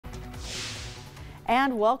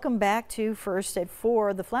And welcome back to First at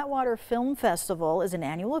 4. The Flatwater Film Festival is an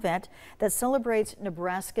annual event that celebrates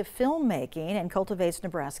Nebraska filmmaking and cultivates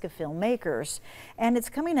Nebraska filmmakers. And it's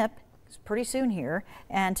coming up pretty soon here.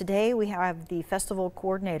 And today we have the festival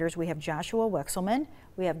coordinators. We have Joshua Wexelman,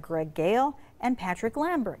 we have Greg Gale, and Patrick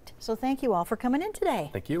Lambert. So thank you all for coming in today.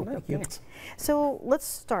 Thank you. Thank you. So let's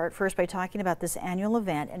start first by talking about this annual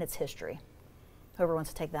event and its history. Whoever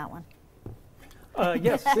wants to take that one.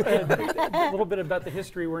 Yes, a little bit about the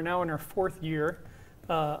history. We're now in our 4th year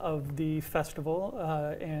of the festival,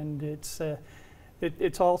 and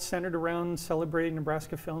it's all centered around celebrating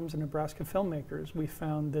Nebraska films and Nebraska filmmakers. We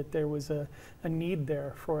found that there was a need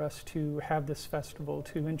there for us to have this festival,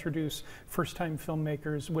 to introduce first-time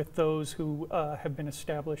filmmakers with those who have been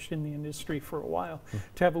established in the industry for a while,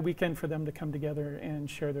 to have a weekend for them to come together and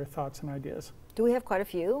share their thoughts and ideas. Do we have quite a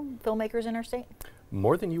few filmmakers in our state?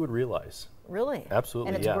 More than you would realize. Really?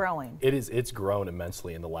 Absolutely. And it's growing. It's grown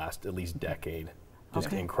immensely in the last at least decade.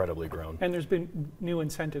 Just incredibly grown. And there's been new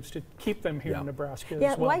incentives to keep them here in Nebraska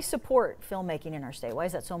as well. Why support filmmaking in our state? Why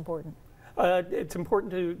is that so important? It's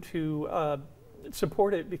important to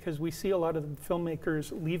support it because we see a lot of the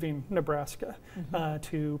filmmakers leaving Nebraska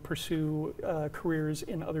to pursue careers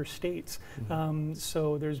in other states.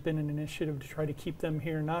 So there's been an initiative to try to keep them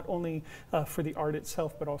here, not only for the art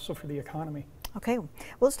itself, but also for the economy. Okay, well,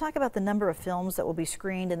 let's talk about the number of films that will be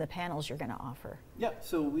screened and the panels you're going to offer. Yeah,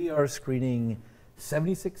 so we are screening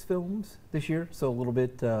 76 films this year, so a little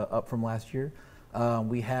bit up from last year.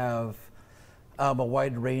 We have a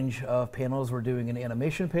wide range of panels. We're doing an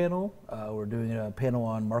animation panel. We're doing a panel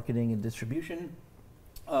on marketing and distribution.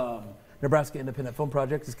 Nebraska Independent Film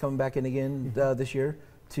Project is coming back in again this year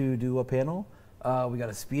to do a panel. We got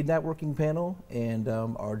a speed networking panel, and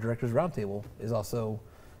our Directors Roundtable is also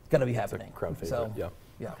going to be happening. It's a crowd favorite, so,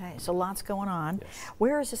 yeah. Okay, so lots going on. Yes.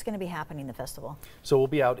 Where is this going to be happening, the festival? So we'll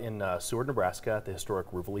be out in Seward, Nebraska at the historic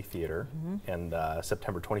Rivoli Theater, and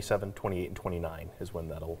September 27, 28, and 29 is when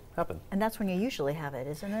that'll happen. And that's when you usually have it,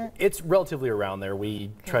 isn't it? It's relatively around there.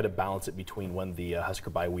 We try to balance it between when the Husker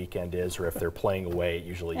Bye weekend is, or if they're playing away, it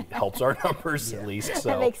usually helps our numbers at least. So.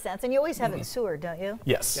 That makes sense. And you always have it in Seward, don't you?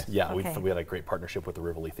 Yes, yeah. Okay. We had a great partnership with the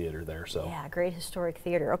Rivoli Theater there. So. Yeah, great historic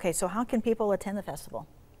theater. Okay, so how can people attend the festival?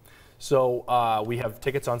 So we have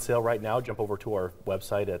tickets on sale right now. Jump over to our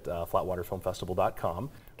website at flatwaterfilmfestival.com.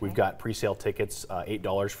 Okay. We've got pre-sale tickets,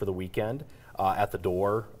 $8 for the weekend. At the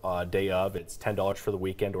door, day of, it's $10 for the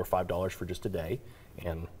weekend or $5 for just a day.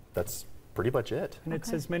 And that's pretty much it. And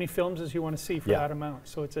it's as many films as you want to see for that amount.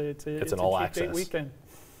 So it's an all-access weekend.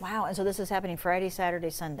 Wow, and so this is happening Friday, Saturday,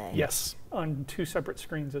 Sunday? Yes. On 2 separate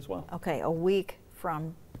screens as well. Okay, a week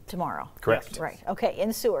from tomorrow. Correct. Yes. Right. Okay,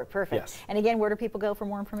 in Seward. Perfect. Yes. And again, where do people go for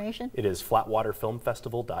more information? It is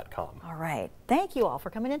flatwaterfilmfestival.com. All right. Thank you all for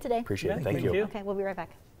coming in today. Appreciate it. Thank you. Okay, we'll be right back.